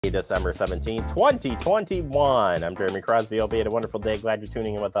December 17th, 2021. I'm Jeremy Crosby. Hope you had a wonderful day. Glad you're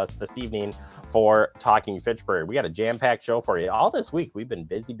tuning in with us this evening for Talking Fitchburg. We got a jam-packed show for you. All this week, we've been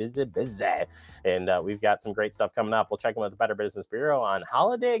busy. And we've got some great stuff coming up. We'll check in with the Better Business Bureau on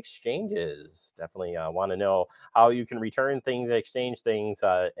holiday exchanges. Definitely want to know how you can return things, exchange things,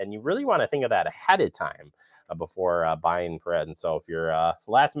 and you really want to think of that ahead of time before buying presents. So if you're a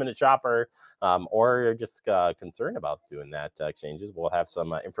last-minute shopper or you're just concerned about doing that exchanges, we'll have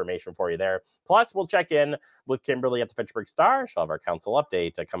some information for you there. Plus, we'll check in with Kimberly at the Fitchburg Star. She'll have our council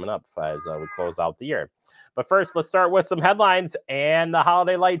update coming up as we close out the year. But first, let's start with some headlines and the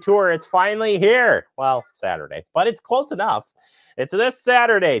Holiday Light Tour. It's finally here. Well, Saturday, but it's close enough. It's this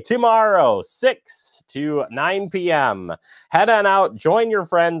Saturday, tomorrow, 6 to 9 p.m. Head on out, join your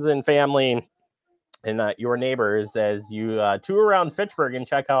friends and family and your neighbors as you tour around Fitchburg and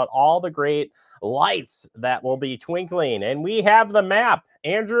check out all the great lights that will be twinkling. And we have the map.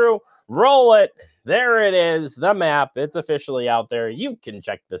 Andrew, roll it. There it is, the map. It's officially out there. You can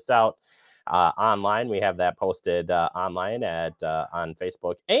check this out online. We have that posted online at on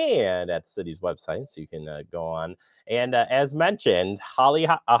Facebook and at the city's website, so you can go on. And as mentioned,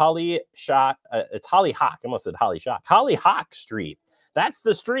 Hollyhock. I almost said Hollyhock. Hollyhock Street. That's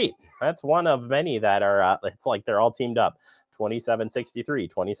the street. That's one of many that are, it's like they're all teamed up. 2763,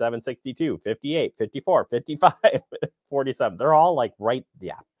 2762, 58, 54, 55, 47. They're all like right.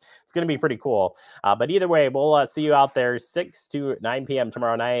 Yeah, it's going to be pretty cool. But either way, we'll see you out there 6 to 9 p.m.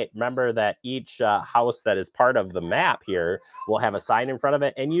 tomorrow night. Remember that each house that is part of the map here will have a sign in front of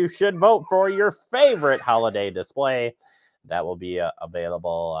it, and you should vote for your favorite holiday display. That will be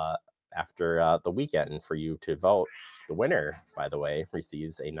available after the weekend for you to vote. The winner, by the way,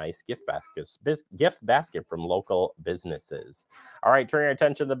 receives a nice gift basket from local businesses. All right, turn your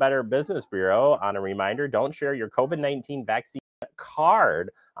attention to the Better Business Bureau on a reminder, don't share your COVID-19 vaccine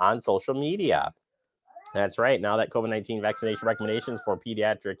card on social media. That's right. Now that COVID-19 vaccination recommendations for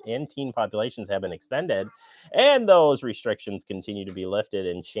pediatric and teen populations have been extended, and those restrictions continue to be lifted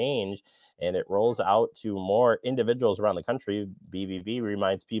and changed, and it rolls out to more individuals around the country, BBB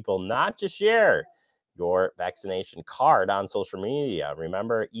reminds people not to share your vaccination card on social media.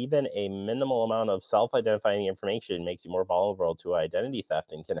 Remember, even a minimal amount of self-identifying information makes you more vulnerable to identity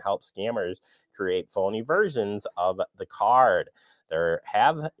theft and can help scammers create phony versions of the card. There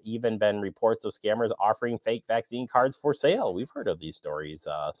have even been reports of scammers offering fake vaccine cards for sale. We've heard of these stories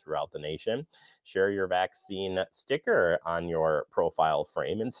throughout the nation. Share your vaccine sticker on your profile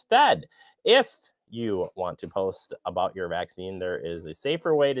frame instead. If you want to post about your vaccine, there is a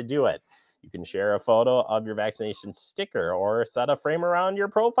safer way to do it. You can share a photo of your vaccination sticker or set a frame around your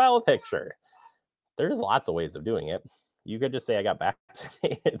profile picture. There's lots of ways of doing it. You could just say I got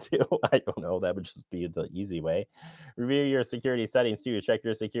vaccinated too. I don't know. That would just be the easy way. Review your security settings too. Check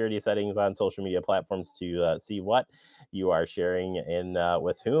your security settings on social media platforms to see what you are sharing and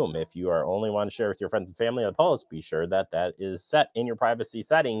with whom. If you are only want to share with your friends and family on post, be sure that that is set in your privacy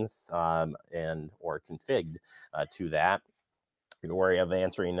settings and or configured to that. You're wary of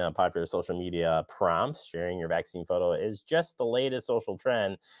answering popular social media prompts. Sharing your vaccine photo is just the latest social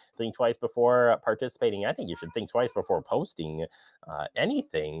trend. Think twice before participating. I think you should think twice before posting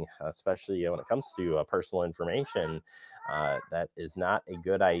anything, especially when it comes to personal information. That is not a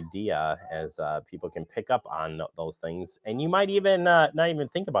good idea, as people can pick up on those things. And you might even not even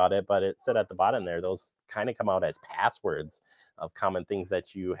think about it, but it said at the bottom there, those kind of come out as passwords of common things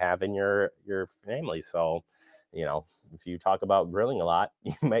that you have in your family. So, you know, if you talk about grilling a lot,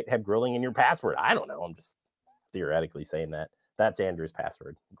 you might have grilling in your password. I don't know. I'm just theoretically saying that. That's Andrew's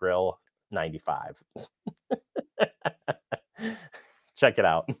password, grill 95. Check it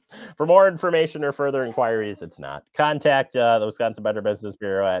out. For more information or further inquiries, it's not. Contact the Wisconsin Better Business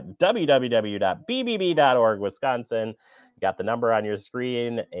Bureau at www.bbb.org, Wisconsin. You got the number on your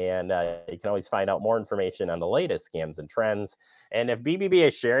screen, and you can always find out more information on the latest scams and trends. And if BBB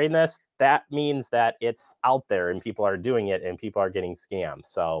is sharing this, that means that it's out there and people are doing it and people are getting scammed.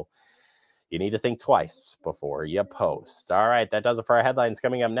 So you need to think twice before you post. All right, that does it for our headlines.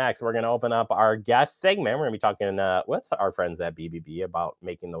 Coming up next, we're going to open up our guest segment. We're going to be talking with our friends at BBB about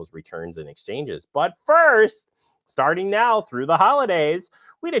making those returns and exchanges. But first, starting now through the holidays,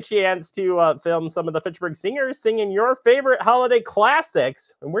 we had a chance to film some of the Fitchburg singers singing your favorite holiday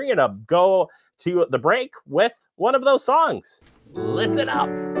classics. And we're going to go to the break with one of those songs. Listen up.